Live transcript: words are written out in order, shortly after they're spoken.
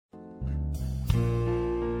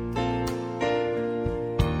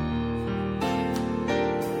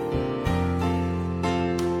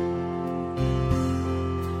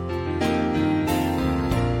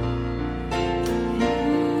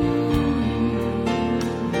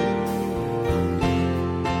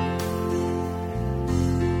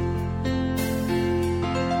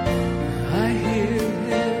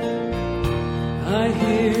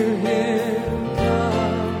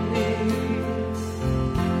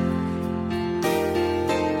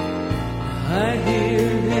I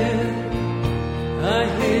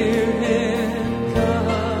hear him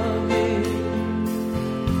coming.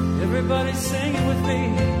 Everybody sing it with me.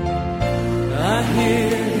 I hear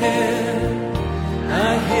him coming.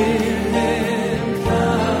 I hear him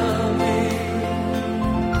coming.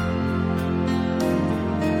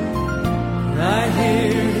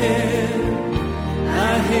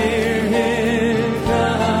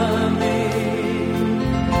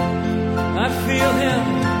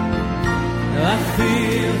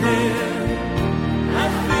 I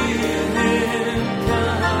feel him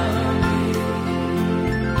coming.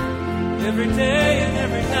 Every day and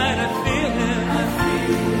every night I feel him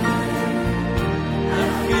coming.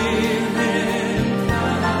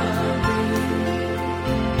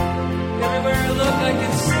 Everywhere I look I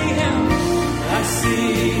can see him. I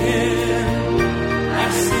see him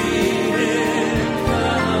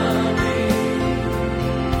coming.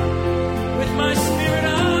 With my spirit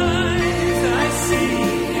eyes I see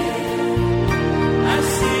him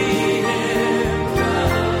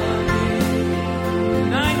coming.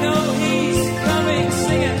 And I know he's coming.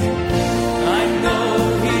 Sing it. I know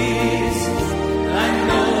he's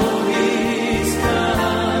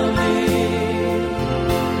coming.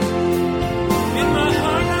 In my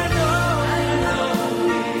heart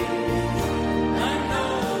I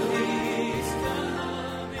know he's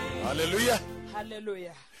coming. Hallelujah.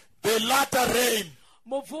 Hallelujah. The latter rain,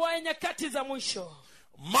 Mvua ya nyakati za mwisho,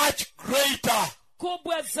 much greater,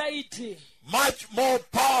 kubwa zaidi, much more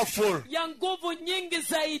powerful. ya nguvu nyingi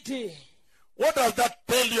zaidi. What does that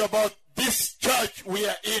tell you about this church we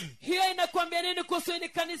are in? Hiyo inakuambia nini kuhusu hili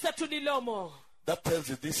kanisa tulilomo? That tells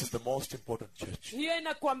you this is the most important church. Hiyo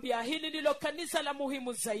inakuambia hili ndilo kanisa la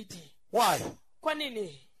muhimu zaidi. Why? Kwa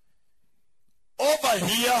nini? Over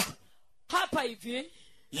here, Hapa hivi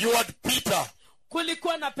you had Peter.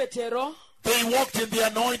 kulikuwa na Petero, They walked in the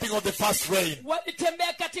anointing of the first rain.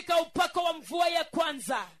 walitembea katika upako wa mvua ya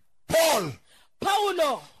kwanza. Paul,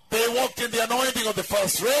 Paulo, they walked in the anointing of the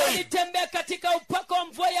first rain. walitembea katika upako wa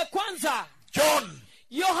mvua ya kwanza. John,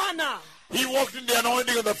 Yohana, he walked in the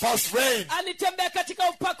anointing of the first rain. alitembea katika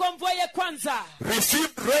upako wa mvua ya kwanza.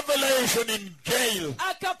 Received revelation in jail.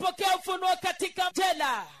 Akapokea ufunuo katika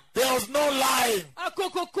jela. There was no lying.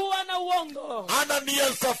 Hakukuwa na uongo. Ananias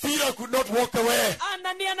and Sapphira could not walk away.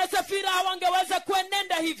 Anania na Safira hawangeweza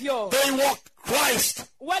kuenenda hivyo. They walked Christ,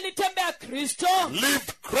 Walitembea Kristo,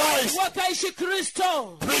 lived Christ, wakaishi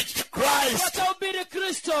Kristo, preached Christ, wakahubiri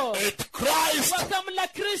Kristo, ate Christ, wakamla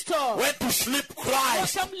Kristo, went to sleep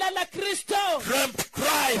Christ, wakamlala Kristo, dreamt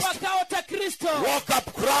Christ, wakaota Kristo, woke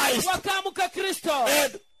up Christ. wakaamuka Kristo.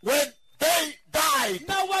 And when they died,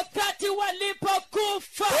 Na wakati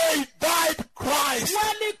walipokufa, they died Christ.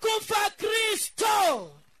 walikufa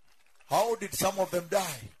Kristo. How did some of them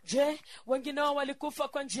die? Je, wengine wao walikufa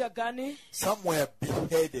kwa njia gani? Some were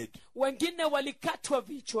beheaded Wengine walikatwa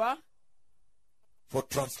vichwa for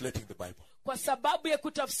translating the Bible. kwa sababu ya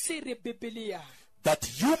kutafsiri Biblia. That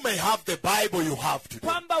you may have the Bible you have today.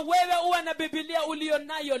 Kwamba wewe uwe na Biblia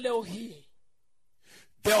ulionayo leo hii.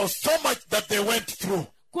 There was so much that they went through.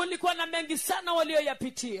 Kulikuwa na mengi sana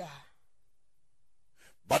walioyapitia.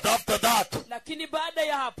 But after that, Lakini baada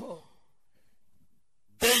ya hapo,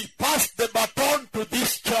 they passed the baton to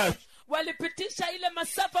this church. walipitisha ile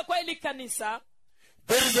masafa kwa ili kanisa.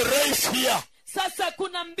 There is a race here. Sasa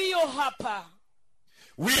kuna mbio hapa.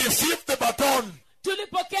 We received the baton.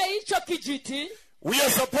 Tulipokea hicho kijiti. We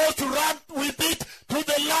are supposed to run with it to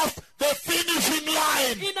the last, the finishing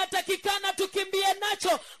line. Inatakikana tukimbie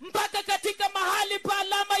nacho mpaka katika mahali pa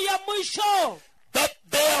alama ya mwisho. That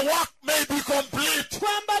their work may be complete.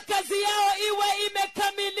 Kwamba kazi yao iwe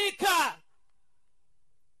imekamilika.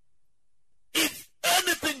 If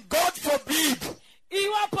anything, God forbid,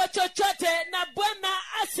 Iwapo chochote na Bwana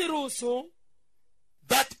asiruhusu,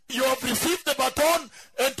 that you have received the baton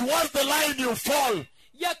and towards the line you fall.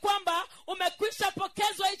 ya kwamba umekwisha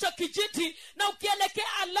pokezwa hicho kijiti na ukielekea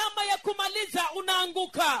alama ya kumaliza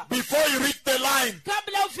unaanguka. Before you reach the line,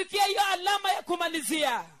 Kabla ufikie hiyo alama ya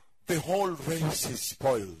kumalizia, the whole race is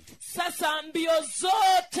spoiled. sasa mbio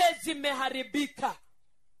zote zimeharibika.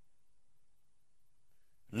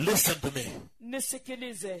 Listen to me.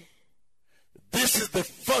 Nisikilize. This is the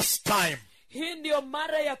first time Hii ndio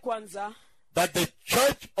mara ya kwanza that the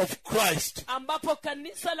Church of Christ ambapo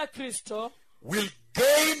kanisa la Kristo will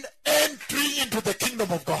gain entry into the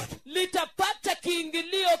kingdom of God. litapata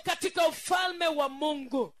kiingilio katika ufalme wa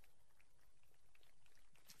Mungu.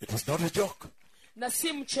 It was not a joke. Na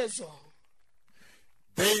si mchezo.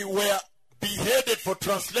 They were beheaded for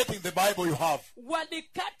translating the Bible you have.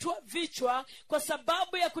 Walikatwa vichwa kwa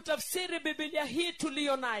sababu ya kutafsiri Biblia hii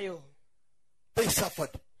tuliyo nayo. They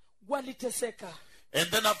suffered. waliteseka. And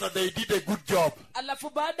then after they did a good job, Alafu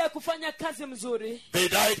baada ya kufanya kazi mzuri, they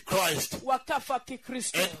died Christ wakafa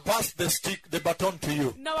kikristo. and passed the baton to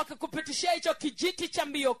you. Na wakakupitishia hicho kijiti cha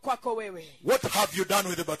mbio kwako wewe. What have you done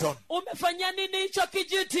with the baton? Umefanya nini hicho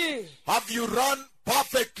kijiti? Have you run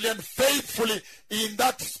perfectly and faithfully in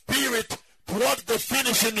that spirit toward the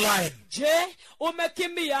finishing line? Je,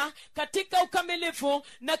 umekimbia katika ukamilifu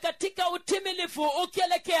na katika utimilifu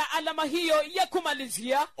ukielekea alama hiyo ya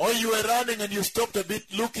kumalizia? Or you were running and you stopped a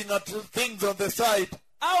bit looking at things on the side?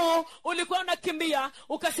 Au ulikuwa unakimbia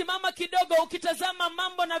ukasimama kidogo ukitazama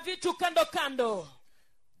mambo na vitu kando kando?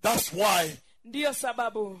 That's why Ndiyo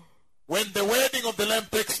sababu when the wedding of the Lamb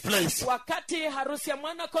takes place, wakati harusi ya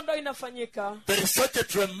mwana kondoo inafanyika, there is such a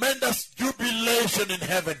tremendous jubilation in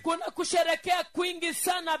heaven. kuna kusherekea kwingi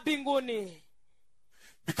sana mbinguni.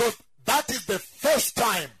 Because that is the first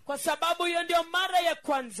time Kwa sababu hiyo ndio mara ya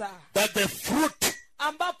kwanza that the fruit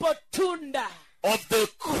ambapo tunda of the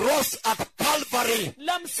cross at Calvary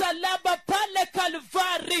la msalaba pale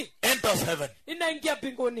Kalvari enters heaven. inaingia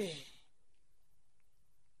mbinguni.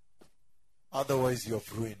 Otherwise you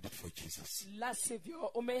have ruined it for Jesus. La sivyo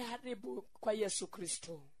umeharibu kwa Yesu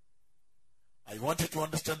Kristo. I want you to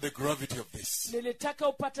understand the gravity of this. Nilitaka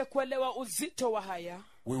upate kuelewa uzito wa haya.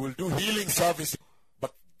 We will do healing service,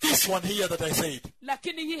 but this one here that I said,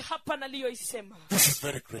 Lakini hii hapa naliyoisema, this is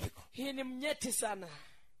very critical. hii ni mnyeti sana.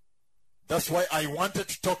 That's why I wanted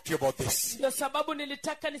to talk to you about this. Ndio sababu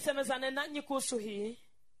nilitaka nisemezane nanyi kuhusu hii.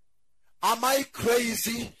 Am I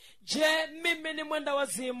crazy? Je, mimi ni mwenda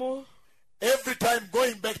wazimu? Every time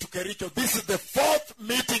going back to Kericho, this is the fourth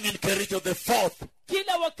meeting in Kericho, the fourth.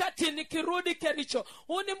 Kila wakati nikirudi Kericho,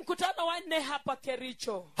 huu ni mkutano wa 4 hapa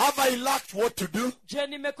Kericho. Have I lacked what to do? Je,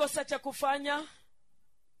 nimekosa cha kufanya?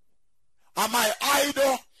 Am I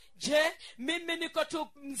idle? Je, mimi niko tu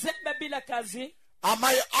mzembe bila kazi? Am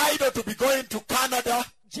I idle to be going to Canada?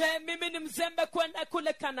 Je, mimi ni mzembe kwenda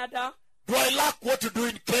kule Canada? Do I lack what to do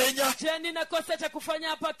in Kenya? Je, ninakosa cha kufanya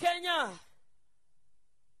hapa Kenya?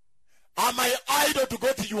 Am I idle to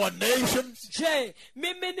go to your nations? Je,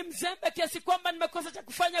 mimi ni mzembe kiasi kwamba nimekosa cha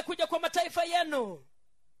kufanya kuja kwa mataifa yenu?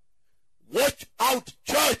 Watch out,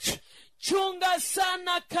 church. Chunga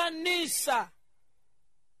sana kanisa.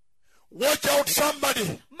 Watch out,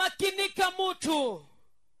 somebody. Makinika mtu.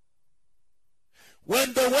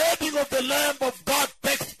 When the wedding of the Lamb of God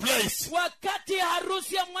takes place, Wakati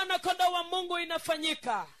harusi ya mwana kondoo wa Mungu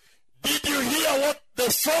inafanyika, did you hear what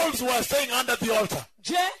the souls were saying under the altar?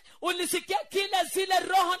 je, ulisikia kile zile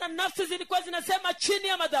roho na nafsi zilikuwa zinasema chini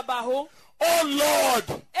ya madhabahu? Oh Lord,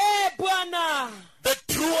 Bwana, the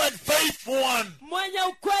true and faithful one, mwenye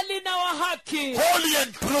ukweli na wa haki, holy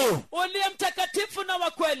and true. uliye mtakatifu na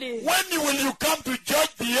wa kweli, When will you come to judge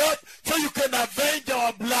the earth so you can avenge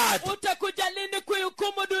our blood? utakuja lini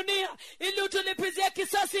kuihukumu dunia ili utulipizie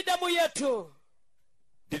kisasi damu yetu?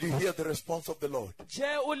 Did you hear the response of the Lord?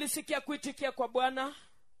 Je, ulisikia kuitikia kwa Bwana?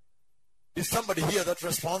 Did somebody hear that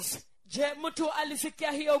response? Je, mtu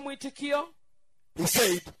alisikia hiyo mwitikio? He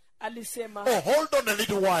said, Alisema, oh, hold on a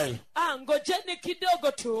little while. ngojeni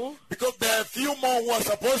kidogo tu, Because there are a few more who are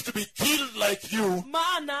supposed to be killed like you.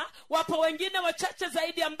 maana wapo wengine wachache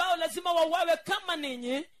zaidi ambao lazima wawawe kama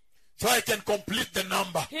ninyi, So I can complete the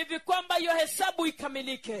number. hivi kwamba hiyo hesabu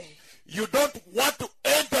ikamilike. You don't want to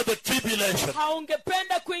enter the tribulation.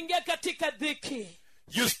 Haungependa kuingia katika dhiki.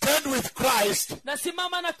 You stand with Christ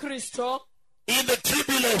Nasimama na Kristo in the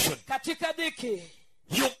tribulation. katika dhiki.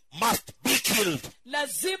 You must be killed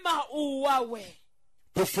Lazima uwawe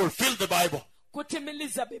to fulfill the Bible.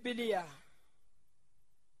 kutimiliza Biblia.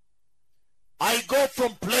 I go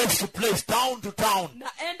from place to place, town to town.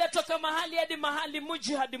 Naenda toka mahali hadi mahali,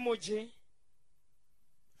 mji hadi mji.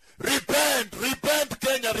 Repent, repent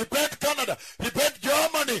Kenya, repent Canada, repent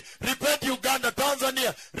Germany, repent Uganda,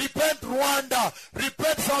 Tanzania, repent Rwanda,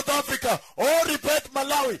 repent South Africa, or repent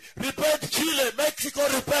Malawi, repent Chile, Mexico,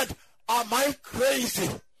 repent. Am I crazy?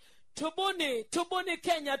 Tubuni, tubuni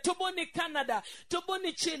Kenya, tubuni Canada,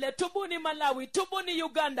 tubuni Chile, tubuni Malawi, tubuni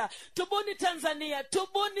Uganda, tubuni Tanzania,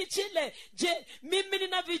 tubuni Chile. Je, mimi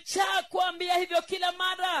nina vichaa kuambia hivyo kila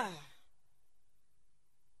mara?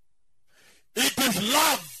 It is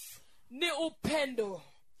love. Ni upendo.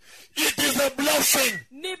 It is a blessing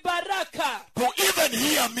Ni baraka to even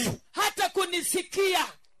hear me. hata kunisikia.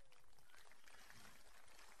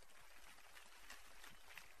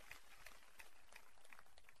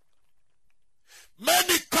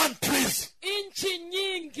 Many countries, Nchi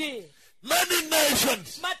nyingi, many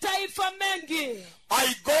nations. mataifa mengi.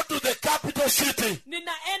 I go to the capital city.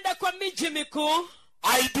 Ninaenda kwa miji mikuu.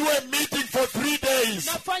 I do a meeting for 3 days.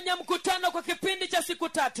 Nafanya mkutano kwa kipindi cha siku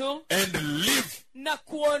 3 and leave. na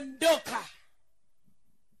kuondoka.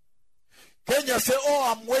 Kenya say,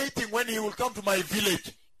 oh, I'm waiting when he will come to my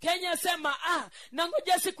village. Kenya sema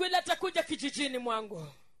nangoja siku ile atakuja kijijini mwangu.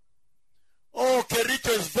 Oh,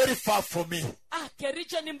 Kericho is very far from me.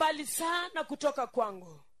 Kericho ni mbali sana kutoka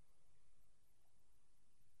kwangu.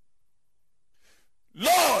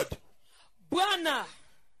 Lord, Bwana,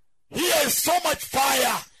 here is so much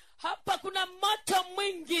fire. hapa kuna moto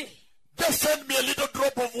mwingi. Just send me a little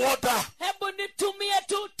drop of water. Hebu nitumie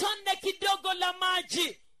tu tone kidogo la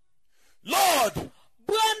maji. Lord,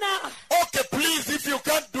 Bwana, okay, please, if you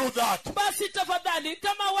can't do that, basi tafadhali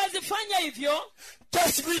kama huwezi fanya hivyo,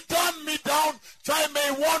 just return me down so I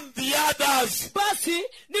may warn the others. basi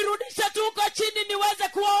nirudisha tu huko chini niweze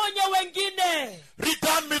kuwaonya wengine.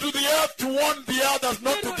 Return me to the earth to warn the others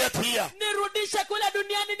not to get here. Nirudisha kule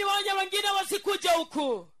duniani niwaonya wengine wasikuje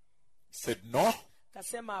huku. Said, no,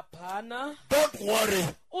 Kasema hapana, don't worry.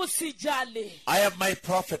 usijali. I have my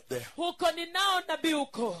prophet there. Huko ninao nabii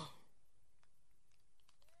huko.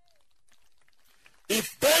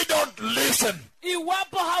 If they don't listen,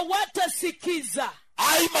 Iwapo hawatasikiza,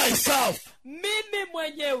 I myself mimi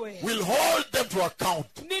mwenyewe will hold them to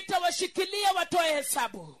account. nitawashikilia watoe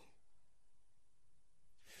hesabu.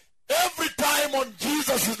 Every time on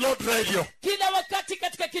Jesus is Lord Radio, Kila wakati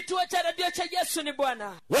katika kituo cha radio cha Yesu ni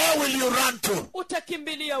Bwana, where will you run to?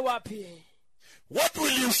 utakimbilia wapi? What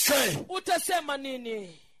will you say? Utasema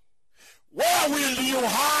nini? Where will you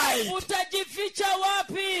hide Utajificha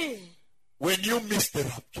wapi when you miss the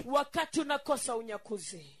rapture? wakati unakosa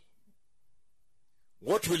unyakuzi?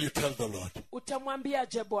 What will you tell the Lord?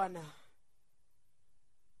 Utamwambiaje Bwana?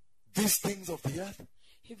 These things of the earth.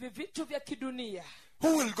 Hivi vitu vya kidunia,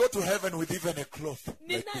 Who will go to heaven with even a cloth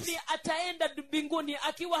ni like nani this? ataenda mbinguni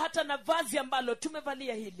akiwa hata na vazi ambalo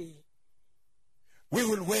tumevalia hili? We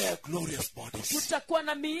will wear glorious bodies. Tutakuwa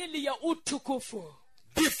na miili ya utukufu,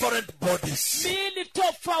 Different bodies. miili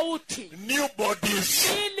tofauti, New bodies.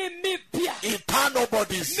 miili mipya, Eternal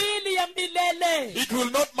bodies. miili ya milele. It will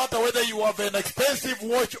not matter whether you have an expensive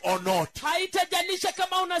watch or not. Haitajalisha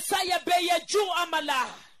kama una saa ya bei ya juu ama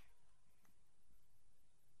la.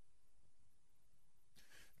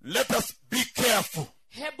 Let us be careful.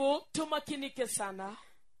 Hebu tumakinike sana.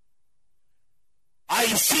 I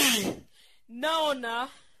see Naona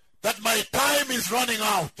that my time is running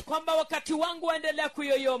out. kwamba wakati wangu waendelea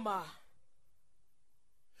kuyoyoma.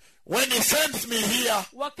 When he sends me here,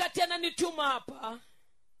 Wakati ananituma hapa,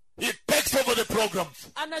 he takes over the programs.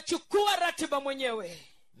 anachukua ratiba mwenyewe.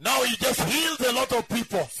 Now he just heals a lot of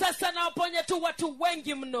people. Sasa nawaponya tu watu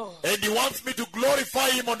wengi mno. And he wants me to glorify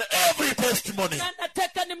him on every testimony. Na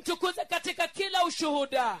nataka nimtukuze katika kila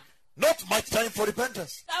ushuhuda. Not much time for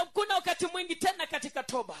repentance. Hakuna wakati mwingi tena katika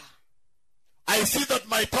toba. I see that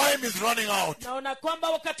my time is running out. Naona kwamba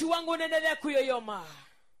wakati wangu unaendelea kuyoyoma.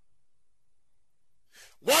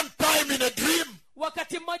 One time in a dream,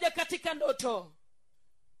 Wakati mmoja katika ndoto,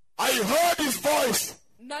 I heard his voice.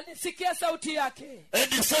 na nisikia sauti yake,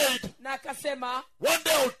 And he said, na akasema, one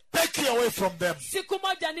day I'll take you away from them. siku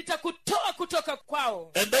moja nitakutoa kutoka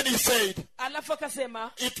kwao. And then he said, Alafu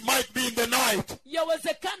akasema, it might be in the night.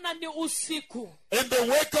 yawezekana ni usiku, And they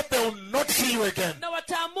wake up, they will not see you again. na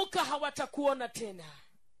wataamuka hawatakuona tena.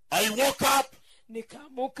 I woke up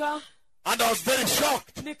Nikaamuka, and I was very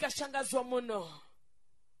shocked. nikashangazwa mno.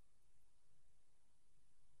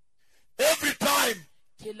 Every time,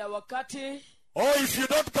 Kila wakati, oh, if you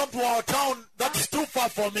don't come to our town, that's too far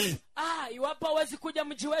for me. iwapo hawezi kuja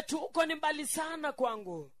mji wetu, uko ni mbali sana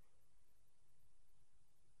kwangu.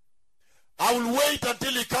 I will wait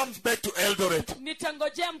until he comes back to Eldoret.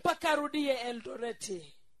 Nitangojea mpaka arudie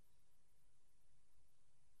Eldoreti.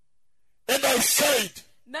 And I said,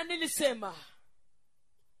 Na nilisema,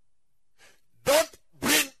 don't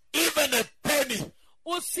bring even a penny.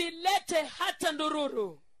 usilete hata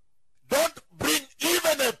ndururu. Don't bring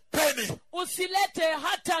even a penny. Usilete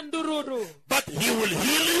hata ndururu. But he will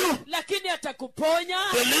heal you, Lakini atakuponya,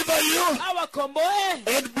 deliver you, awakomboe,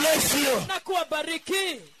 and bless you. na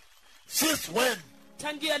kuwabariki. Since when?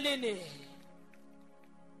 Tangia lini?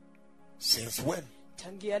 Since when?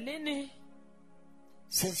 Tangia lini?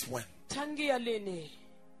 Since when? Tangia lini?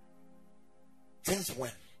 Since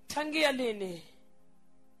when? Tangia lini?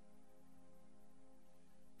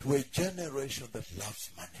 To a generation that loves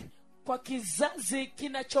money. Kwa kizazi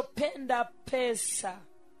kinachopenda pesa.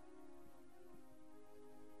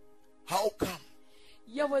 How come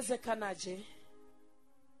Yawezekanaje?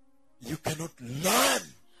 you cannot learn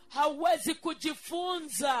Hawezi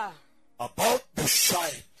kujifunza about the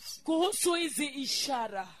signs? kuhusu hizi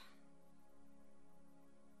ishara.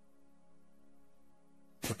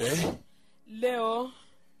 Today, leo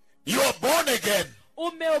You are born again.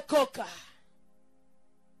 umeokoka,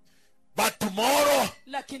 But tomorrow,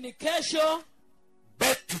 lakini kesho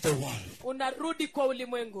back to the world. unarudi kwa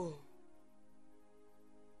ulimwengu.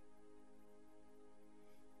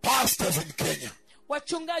 Pastors in Kenya,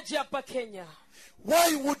 Wachungaji hapa Kenya,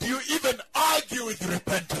 why would you even argue with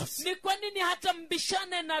repentance? ni kwa nini hata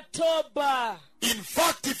mbishane na toba? In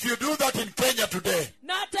fact, if you do that in Kenya today,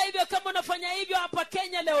 Na hata hivyo, kama unafanya hivyo hapa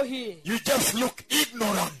Kenya leo hii, you just look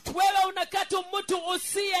ignorant. wewe unakaa tu mtu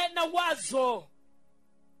usiye na wazo.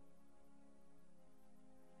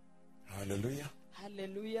 Hallelujah.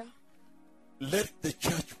 Haleluya. Let the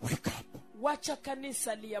church wake up. Wacha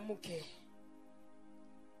kanisa liamuke.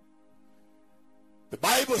 The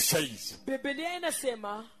Bible says Biblia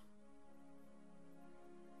inasema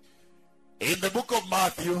in the book of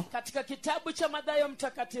Matthew, katika kitabu cha Mathayo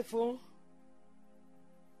mtakatifu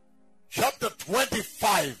chapter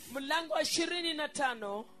 25, mlango wa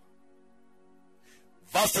 25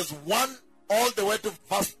 verses 1 all the way to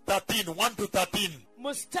verse 13, 1 to 13.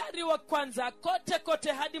 mstari wa kwanza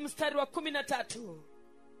kote hadi mstari wa 13.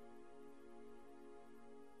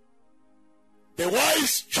 The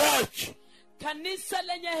wise church Kanisa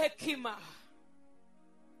lenye hekima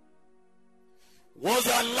was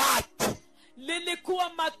alert lilikuwa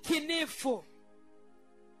makinifu,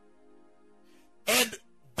 and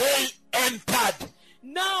they entered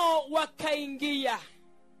nao wakaingia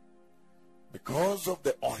because of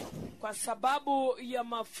the oil, kwa sababu ya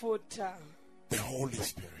mafuta, the Holy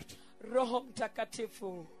Spirit. Roho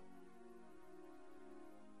Mtakatifu.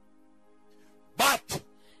 But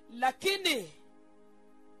Lakini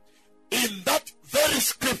in that very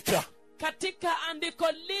scripture katika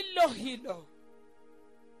andiko lilo hilo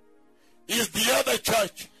is the other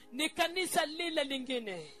church. ni kanisa lile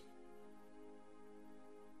lingine.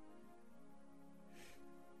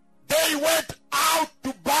 They went out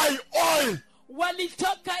to buy oil.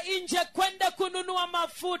 Walitoka nje kwenda kununua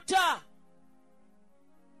mafuta.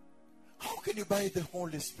 How can you buy the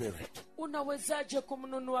Holy Spirit? Unawezaje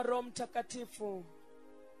kumnunua Roho Mtakatifu?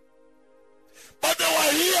 But they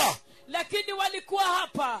were here. Lakini walikuwa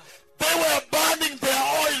hapa, They were burning their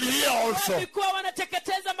oil here also. walikuwa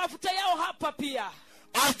wanateketeza mafuta yao hapa pia,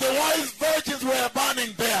 As the wise virgins were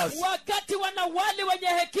burning theirs. wakati wanawali wenye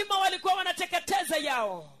hekima walikuwa wanateketeza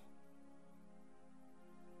yao.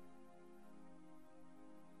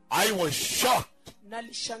 I was shocked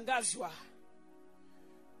Nalishangazwa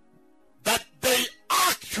that they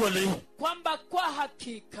actually, kwamba kwa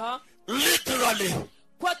hakika, literally,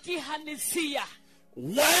 kwa kihalisia,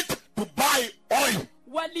 went to buy oil.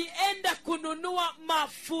 walienda kununua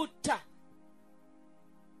mafuta.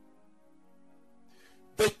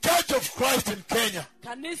 The Church of Christ in Kenya.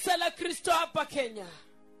 Kanisa la Kristo hapa Kenya,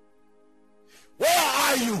 Where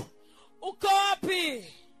are you? uko wapi?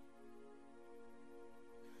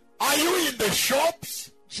 Are you in the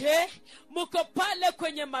shops? Je, muko pale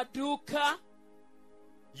kwenye maduka?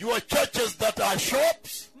 Your churches that are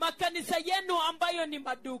shops, Makanisa yenu ambayo ni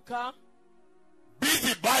maduka,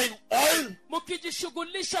 busy buying oil?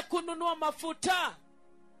 mukijishughulisha kununua mafuta?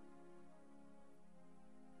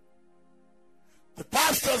 The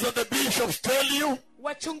pastors and the bishops tell you,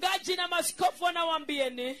 Wachungaji na maskofu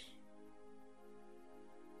wanawaambieni,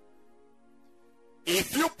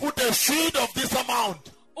 if you put a seed of this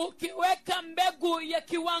amount, ukiweka mbegu ya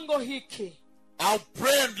kiwango hiki, I'll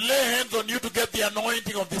pray and lay hands on you to get the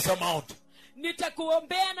anointing of this amount.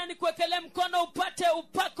 nitakuombea na nikuwekelee mkono upate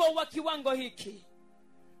upako wa kiwango hiki.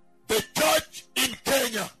 The church in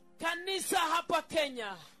Kenya, Kanisa hapa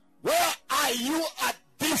Kenya, where are you at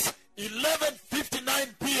this 11:59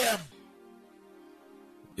 p.m.?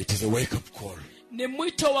 It is a wake-up call. ni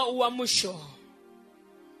mwito wa uamsho.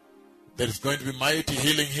 There is going to be mighty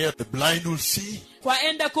healing here. The blind will see.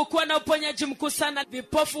 Kwaenda kukuwa na uponyaji mkuu sana.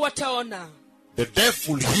 Vipofu wataona, The deaf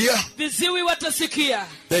will hear. viziwi watasikia,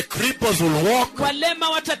 The cripples will walk. walema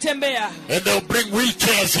watatembea, And they'll bring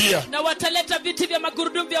wheelchairs here. na wataleta viti vya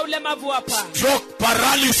magurudumu vya ulemavu hapa. Stroke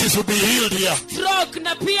paralysis will be healed here. Stroke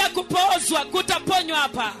na pia kupoozwa kutaponywa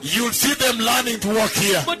hapa. You'll see them learning to walk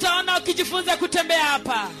here. Mtaona wakijifunza kutembea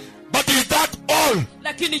hapa. But is that all?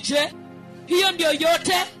 Lakini je, hiyo ndio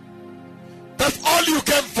yote? That's all you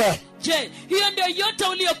came for? Je, hiyo ndio yote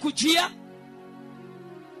uliyokujia?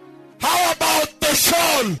 How about the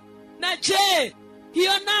soul? Na je,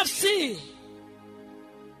 hiyo nafsi?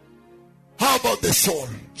 How about the soul?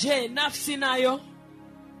 Je, nafsi nayo?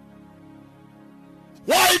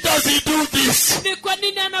 Why does he do this? Ni kwa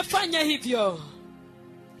nini anafanya hivyo?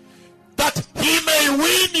 That he may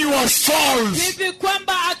win your souls Hivi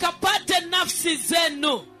kwamba akapate nafsi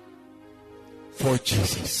zenu for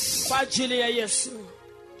Jesus. kwa ajili ya Yesu.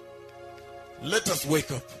 Let us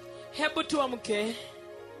wake up. Hebu tuamke.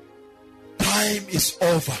 Time is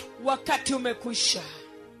over Wakati umekwisha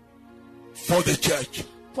for the church.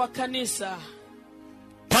 kwa kanisa.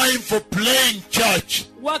 Time for playing church.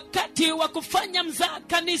 Wakati wa kufanya mzaha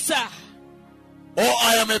kanisa. Oh,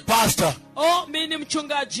 I am a pastor. Oh, mimi ni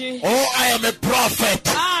mchungaji. Oh, I am a prophet.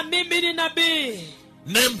 Mimi ni nabii.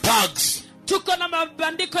 Name tags. Tuko na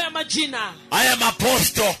mabandiko ya majina. I am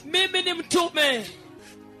apostle. Mimi ni mtume.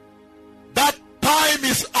 That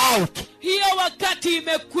time is out. Hiyo wakati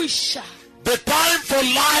imekwisha. The time for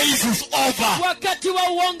lies is over. Wakati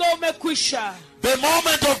wa uongo umekwisha. The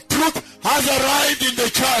moment of truth has arrived in the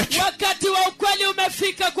church. Wakati wa ukweli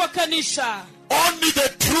umefika kwa kanisa. Only the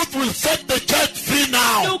truth will set the church free Ni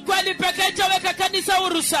now. ukweli pekee itaweka kanisa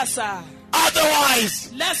huru sasa. Otherwise,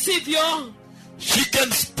 La sivyo, she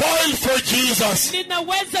can spoil for Jesus.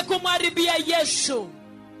 ninaweza kumharibia Yesu.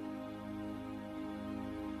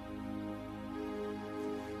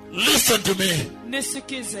 Listen to me.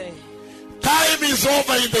 Nisikize. Time is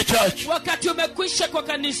over in the church. Wakati umekwisha kwa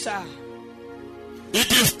kanisa.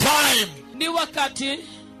 It is time Ni wakati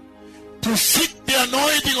to seek the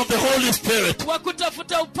anointing of the Holy Spirit. wa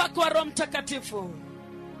kutafuta upako wa Roho Mtakatifu.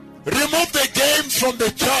 Remove the games from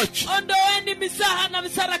the church. Ondoeni mizaha na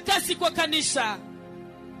misarakasi kwa kanisa.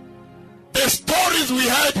 The stories we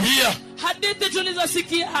had here, Hadithi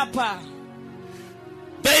tulizosikia hapa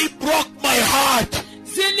they broke my heart.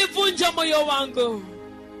 zilivunja moyo wangu.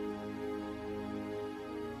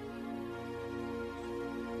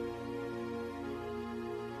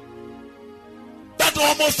 That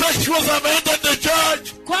homosexuals have entered the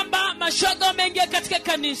church. Kwamba mashoga wameingia katika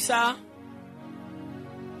kanisa.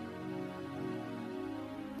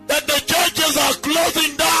 That the churches are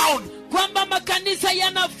closing down. Kwamba makanisa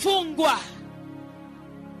yanafungwa.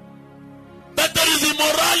 That there is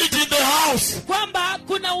immorality in the house. Kwamba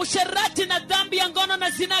kuna usherati na dhambi ya ngono na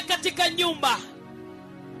zina katika nyumba.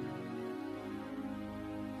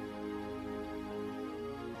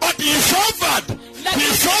 But he suffered. He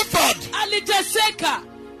suffered. Aliteseka.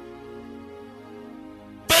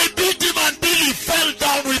 They beat him until he fell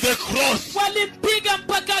down with the cross. Walimpiga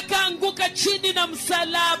mpaka akaanguka chini na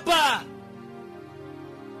msalaba.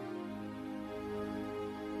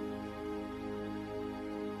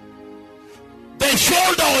 The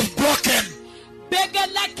shoulder was broken. Bega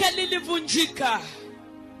lake lilivunjika.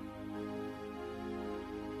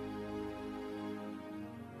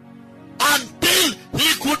 Until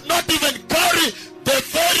he could not even carry the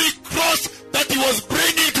very cross that he was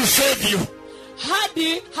bringing to save you.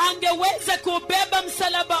 Hadi hangeweza kubeba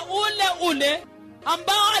msalaba ule ule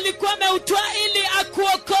ambao alikuwa ameutoa ili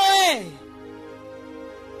akuokoe.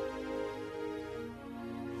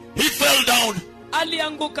 He fell down.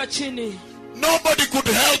 Alianguka chini. Nobody could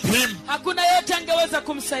help him. Hakuna yote angeweza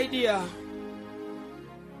kumsaidia.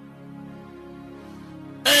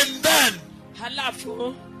 And then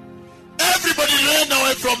Halafu everybody ran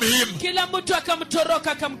away from him. kila mtu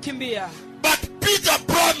akamtoroka akamkimbia. But Peter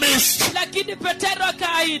promised. Lakini Petero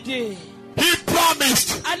akaahidi. He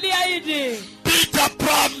promised. Aliahidi. Peter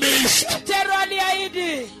promised. Petero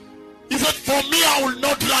aliahidi. He said, for me I will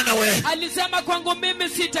not run away. Alisema kwangu mimi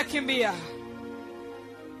sitakimbia.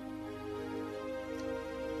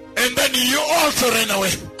 And then you also ran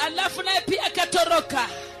away. Alafu naye pia akatoroka.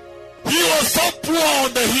 He was so poor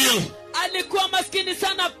on the hill. Alikuwa maskini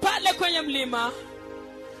sana pale kwenye mlima.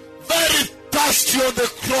 Very thirsty on the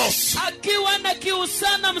cross. Akiwa na kiu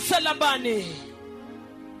sana msalabani.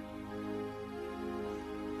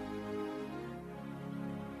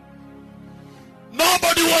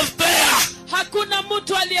 Nobody was there. Hakuna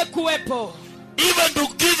mtu aliyekuwepo. Even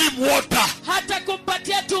to give him water. Hata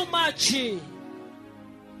kumpatia tu maji.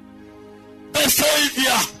 The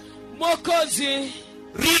Savior. Mwokozi.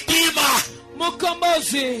 Redeemer.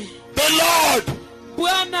 Mkombozi. The Lord.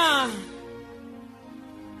 Bwana.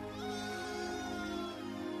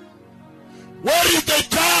 Where is the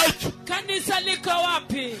church Kanisa liko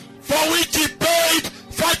wapi? for which he paid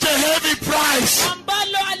such a heavy price?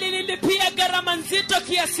 Ambalo alilipia gharama nzito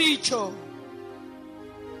kiasi hicho.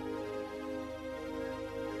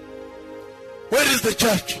 Where is the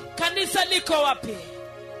church? Kanisa liko wapi?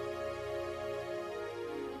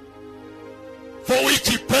 For which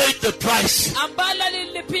he paid the price. Ambalo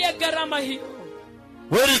alilipia gharama hiyo.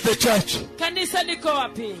 Where is the church? Kanisa liko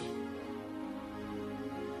wapi?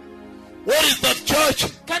 Where is that church?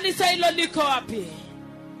 Kanisa hilo liko wapi?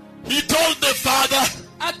 He told the Father,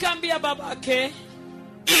 Akaambia babake,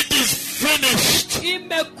 it is finished.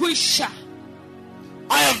 imekwisha.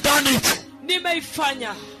 I have done it.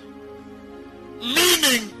 Nimeifanya.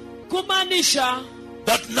 Meaning, kumaanisha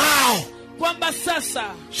that now kwamba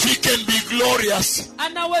sasa she can be glorious.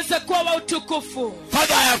 anaweza kuwa wa utukufu.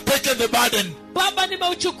 Father, I have taken the burden. Baba,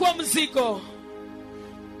 nimeuchukua mzigo.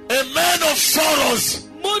 A man of sorrows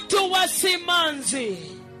Mtu wa simanzi,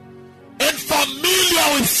 and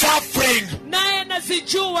familiar with suffering, naye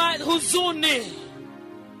nazijua huzuni.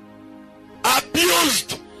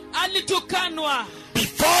 abused Alitukanwa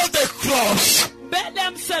before the cross mbele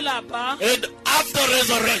ya msalaba and after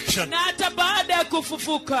resurrection na hata baada ya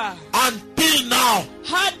kufufuka until now.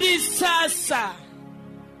 hadi sasa.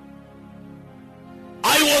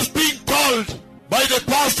 I was being told by the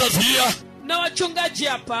pastors here Na wachungaji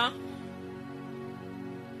hapa,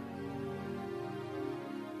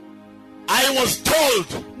 I was told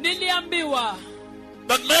niliambiwa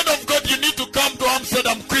that, man of God, you need to come to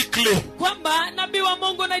Amsterdam quickly. kwamba nabii wa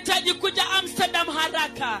Mungu anahitaji kuja Amsterdam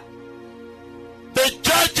haraka. The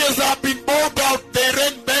churches have been bought out, they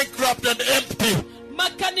ran bankrupt and empty.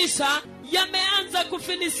 Makanisa yameanza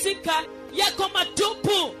kufilisika, yako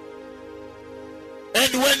matupu.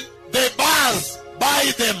 And when the bars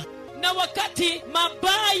buy them, Na wakati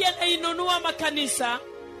mabaya yanainunua makanisa,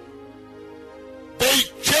 they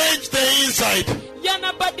change the inside.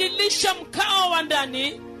 yanabadilisha mkao wa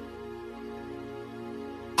ndani.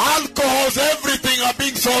 Alcohols, everything are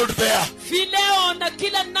being sold there. Vileo na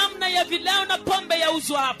kila namna ya vileo na pombe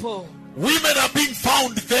yauzwa hapo. Women are being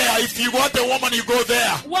found there. If you want a woman, you go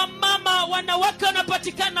there. Wamama, wanawake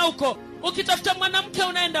wanapatikana huko. Ukitafuta mwanamke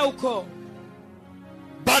unaenda huko.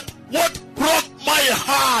 But what broke my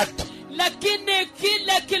heart Lakini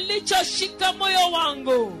kile kilichoshika moyo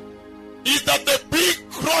wangu is that the big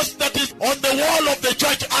cross that is on the wall of the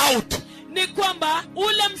church out, ni kwamba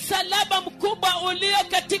ule msalaba mkubwa ulio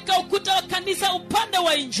katika ukuta wa kanisa upande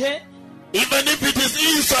wa nje, even if it is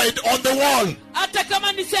inside on the wall, hata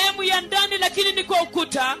kama ni sehemu ya ndani lakini ni kwa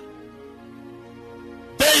ukuta,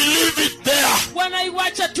 they leave it there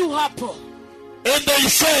wanaiwacha tu hapo. and they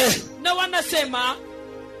say Na wanasema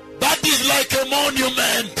that is like a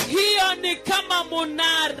monument. hiyo ni kama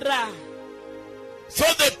munara. So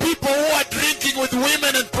the people who are drinking with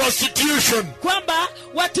women and prostitution Kwamba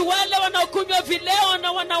watu wale wanaokunywa vileo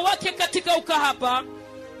na wanawake katika ukahaba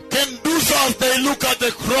can do so as they look at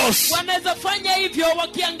the cross. wanaweza fanya hivyo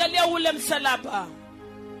wakiangalia ule msalaba.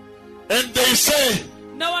 And they say,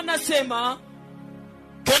 Na wanasema,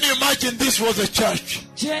 can you imagine this was a church?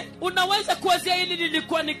 je, unaweza kuwazia hili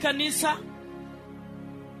lilikuwa ni kanisa?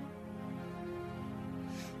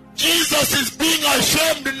 Jesus is being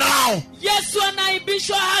ashamed now. Yesu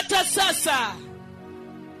anaibishwa hata sasa.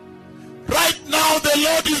 Right now the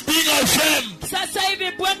Lord is being ashamed. Sasa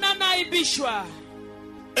hivi Bwana anaibishwa.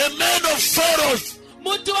 A man of sorrows.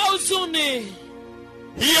 Mtu wa huzuni.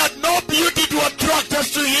 He had no beauty to attract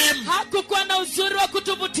us to him. Hakukuwa na uzuri wa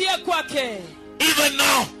kutuvutia kwake. Even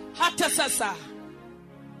now. Hata sasa.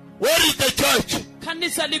 Where is the church?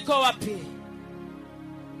 Kanisa liko wapi?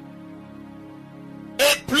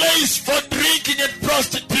 A place for drinking and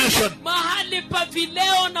prostitution. Mahali pa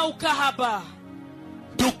vileo na ukahaba.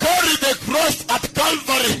 To carry the cross at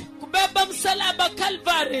Calvary. Kubeba msalaba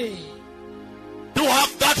Calvary. To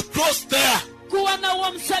have that cross there. Kuwa na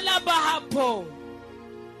wa msalaba hapo.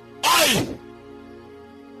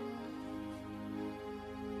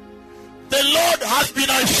 The Lord has been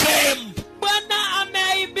ashamed. Bwana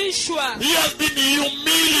ameaibishwa. He has been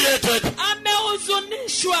humiliated.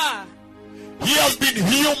 Amehuzunishwa. He has been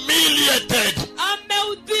humiliated.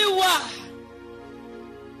 Ameudhiwa.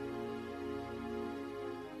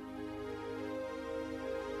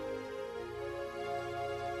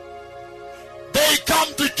 They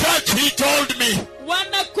come to church, he told me.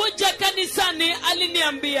 Wanakuja kanisani,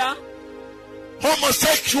 aliniambia.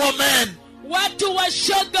 Homosexual men. Watu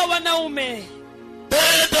washoga wanaume.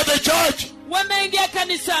 They enter the church. Wanaingia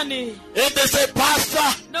kanisani. And they say,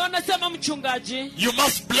 Pastor, Na wanasema, mchungaji, you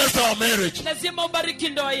must bless our marriage. lazima ubariki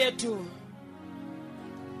ndoa yetu.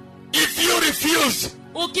 If you refuse,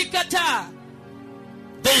 Ukikataa,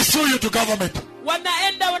 they sue you to government.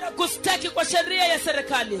 wanaenda wanakustaki kwa sheria ya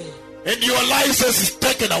serikali. And your license is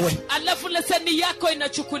taken away. Alafu leseni yako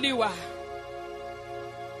inachukuliwa.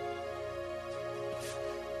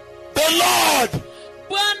 The Lord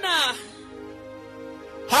Bwana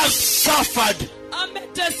has suffered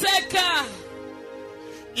ameteseka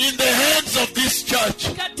in the hands of this church.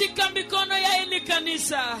 katika mikono ya hili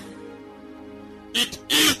kanisa. It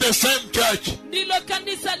is the same church. Ndilo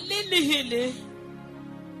kanisa lili hili.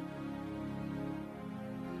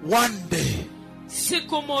 One day,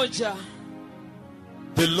 Siku moja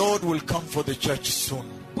the Lord will come for the church soon.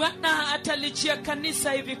 Bwana atalijia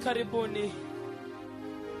kanisa hivi karibuni.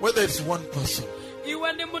 Whether it's one person,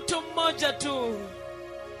 iwe ni mtu mmoja tu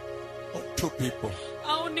or two people,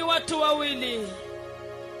 au ni watu wawili,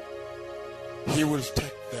 he will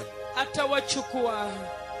take them. atawachukua.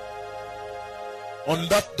 On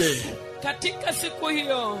that day, Katika siku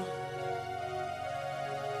hiyo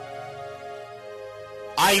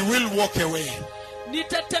I will walk away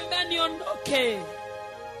nitatembea niondoke,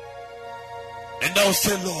 and I will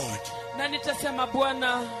say, Lord, na nitasema,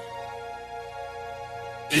 Bwana,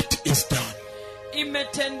 it is done.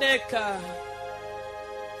 imetendeka.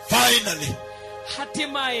 Finally,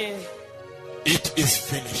 Hatimaye it is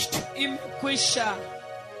finished. imekwisha,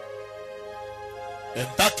 And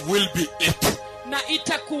that will be it. na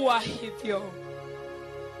itakuwa hivyo.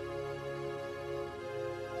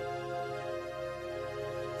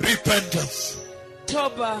 Repentance.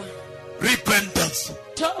 Toba, Repentance.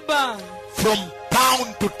 toba, From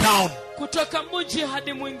town to town. kutoka mji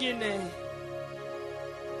hadi mwingine,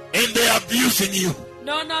 And they are abusing you.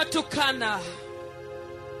 na wanatukana,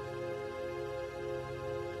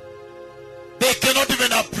 They cannot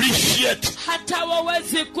even appreciate. hata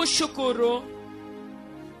wawezi kushukuru.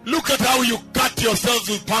 Look at how you cut yourselves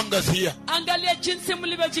with pangas here. Angalia jinsi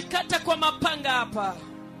mlivyojikata kwa mapanga hapa.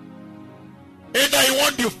 And I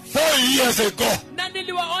warned you 4 years ago. Na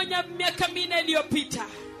niliwaonya miaka 4 iliyopita.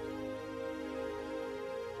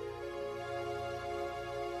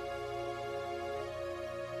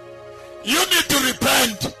 You need to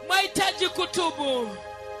repent. Mwahitaji kutubu.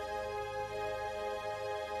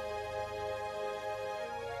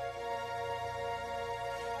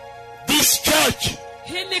 This church,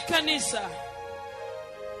 Hili kanisa,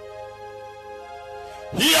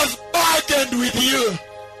 he has bargained with you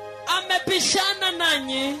amepishana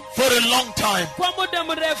nanyi for a long time kwa muda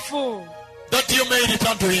mrefu that you may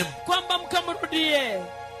return to him. kwamba mkamrudie.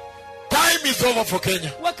 Time is over for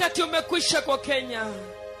Kenya. Wakati umekwisha kwa Kenya.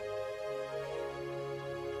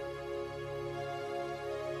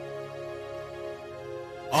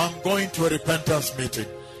 I'm going to a repentance meeting.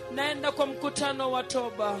 Naenda kwa mkutano wa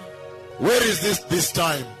toba. Where is this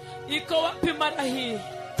time? Iko wapi mara hii?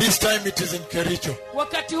 This time it is in Kericho.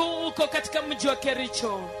 Wakati huu uko katika mji wa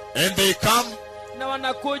Kericho. And they come, Na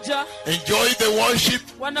wanakuja, enjoy the worship.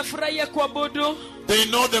 wanafurahia kuabudu. They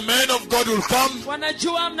know the man of God will come.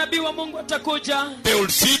 Wanajua nabii wa Mungu atakuja. They will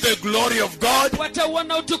see the glory of God.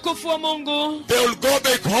 Watauona utukufu wa Mungu. They will go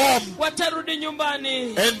back home. Watarudi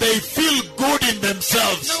nyumbani. And they feel good in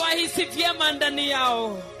themselves. Na wahisi vyema ndani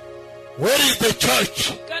yao. Where is the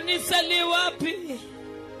church Kanisa li wapi?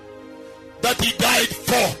 that he died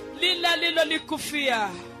for? Lila lilolikufia.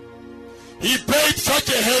 He paid such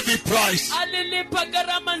a heavy price. Alilipa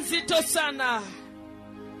gharama nzito sana.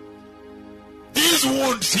 These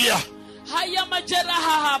wounds here, Haya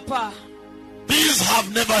majeraha hapa, these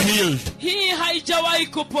have never healed. hii haijawahi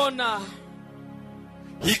kupona.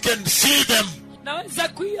 He can see them. Naweza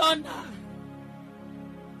kuiona.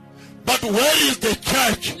 But where is the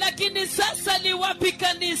church Lakini sasa li wapi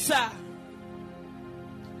kanisa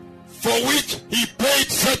for which he paid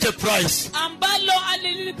such a price? ambalo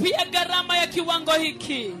alilipia gharama ya kiwango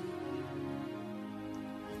hiki?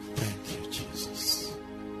 Thank you, Jesus.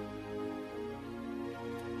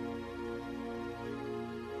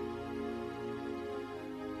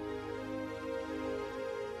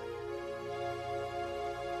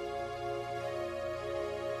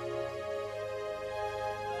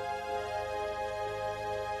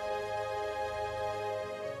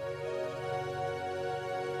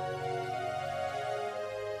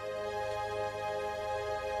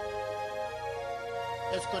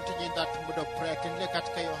 Let's continue in that mood of prayer. Tuendelee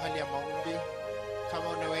katika hiyo hali ya maombi. Kama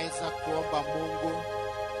unaweza kuomba Mungu,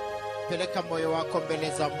 peleka moyo wako mbele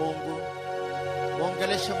za Mungu.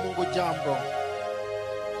 Muongeleshe Mungu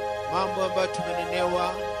mambo ambayo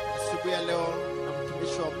tumenenewa asubuhi ya leo na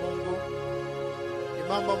mtumishi wa Mungu. Ni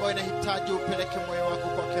mambo ambayo inahitaji upeleke moyo wako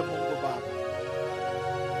kwake Mungu Baba.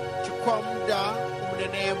 Chukua muda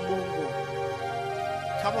umnenee Mungu.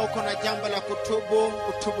 Kama uko na jambo la kutubu,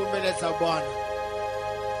 utubu mbele za Bwana.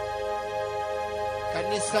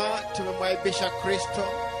 Kanisa, tumemwaibisha Kristo.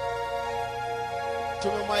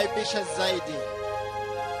 Tumemwaibisha zaidi.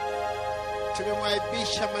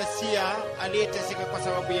 Tumemwaibisha Masia aliyeteseka kwa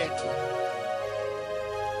sababu yetu.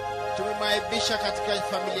 Tumemwaibisha katika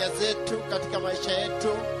familia zetu, katika maisha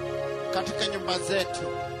yetu, katika nyumba zetu.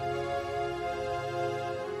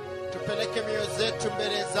 Tupeleke mioyo zetu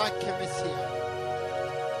mbele zake Masia.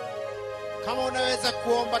 Kama unaweza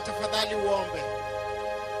kuomba, tafadhali uombe.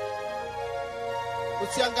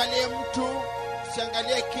 Usiangalie mtu,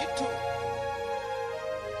 usiangalie kitu.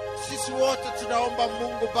 Sisi wote tunaomba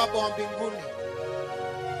Mungu Baba wa mbinguni.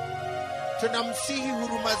 tunamsihi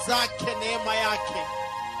huruma zake, neema yake.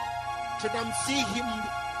 Tunamsihi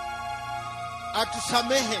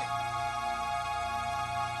atusamehe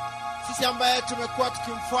sisi ambaye tumekuwa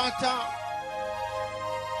tukimfuata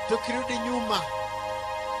tukirudi nyuma.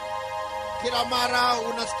 Kila mara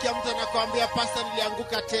unasikia mtu anakuambia, pastor,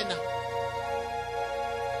 nilianguka tena.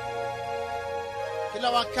 Kila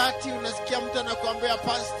wakati unasikia mtu anakuambia,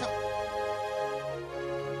 pastor,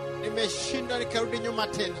 nimeshinda nikarudi nyuma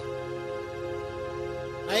tena.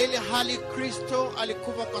 Na ile hali Kristo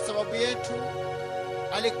alikufa kwa sababu yetu,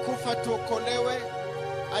 alikufa tuokolewe,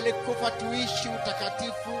 alikufa tuishi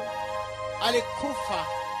utakatifu, alikufa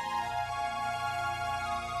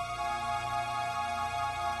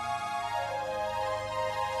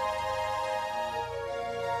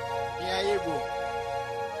ni aibu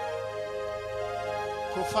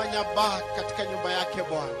kufanya baa katika nyumba yake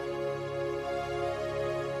Bwana.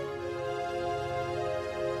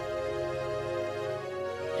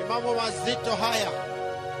 Ni mambo mazito haya,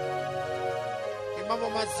 ni mambo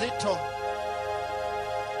mazito,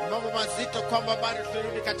 ni mambo mazito kwamba bado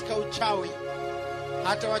tunarudi katika uchawi.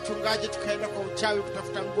 Hata wachungaji tukaenda kwa uchawi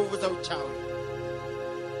kutafuta nguvu za uchawi.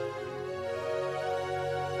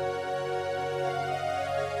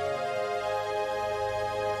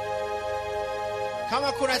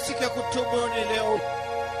 Kama kuna siku ya kutubu ni leo.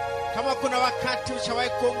 Kama kuna wakati ushawahi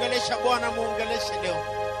kuongelesha Bwana, muongeleshe leo.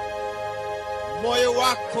 Moyo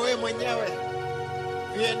wako wewe mwenyewe,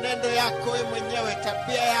 vienendo yako wewe mwenyewe,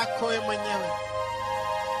 tabia yako wewe mwenyewe.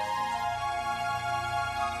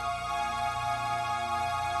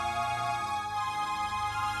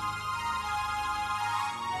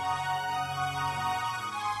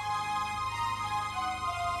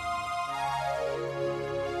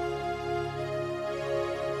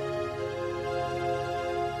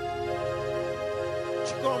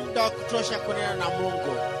 Chukua muda wa kutosha kunena na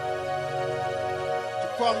Mungu.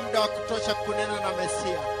 Chukua muda wa kutosha kunena na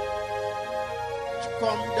Mesia.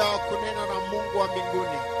 Chukua muda wa kunena na Mungu wa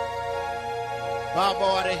mbinguni, Baba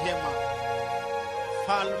wa rehema,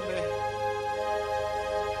 Falme.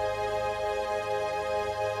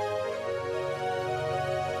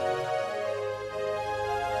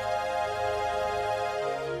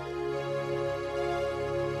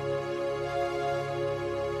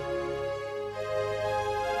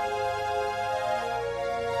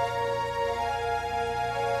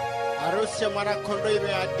 Harusi ya mwanakondoo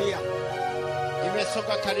imeadia,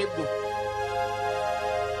 imesonga karibu.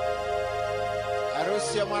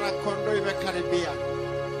 Harusi ya mwanakondoo imekaribia.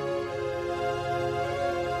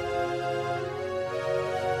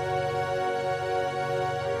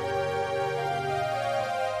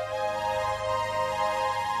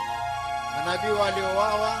 Manabii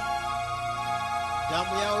waliowawa,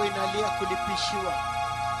 damu yao inalia kulipishiwa.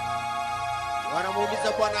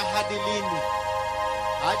 Wanamuuliza Bwana, hadi lini?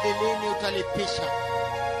 Hadi lini utalipisha?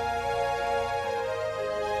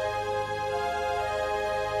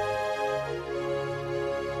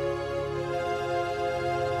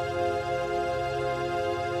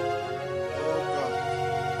 Oh God.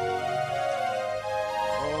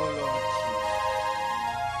 Oh Lord Jesus.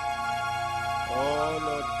 Oh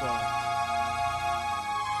Lord God.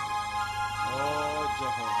 Oh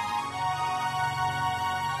Jehovah.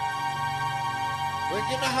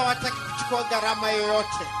 Wengine hawataki kuchukua gharama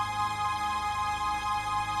yoyote.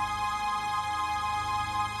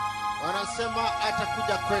 Wanasema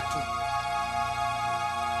atakuja kwetu.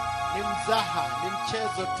 Ni mzaha, ni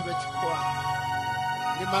mchezo tumechukua.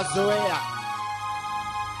 Ni mazoea.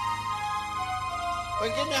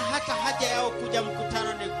 Wengine hata haja yao kuja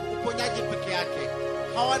mkutano ni uponyaji peke yake.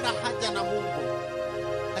 Hawana haja na Mungu.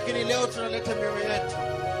 Lakini leo tunaleta mioyo yetu.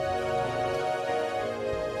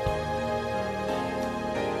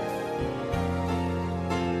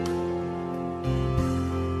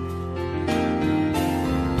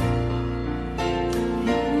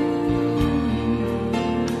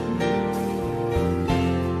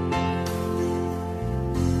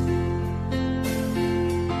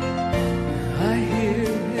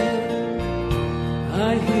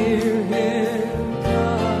 I hear him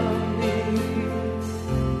coming.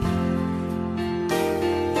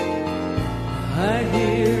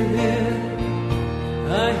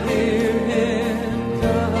 I hear him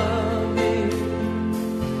coming.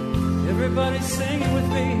 Everybody sing it with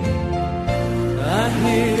me. I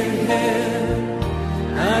hear him.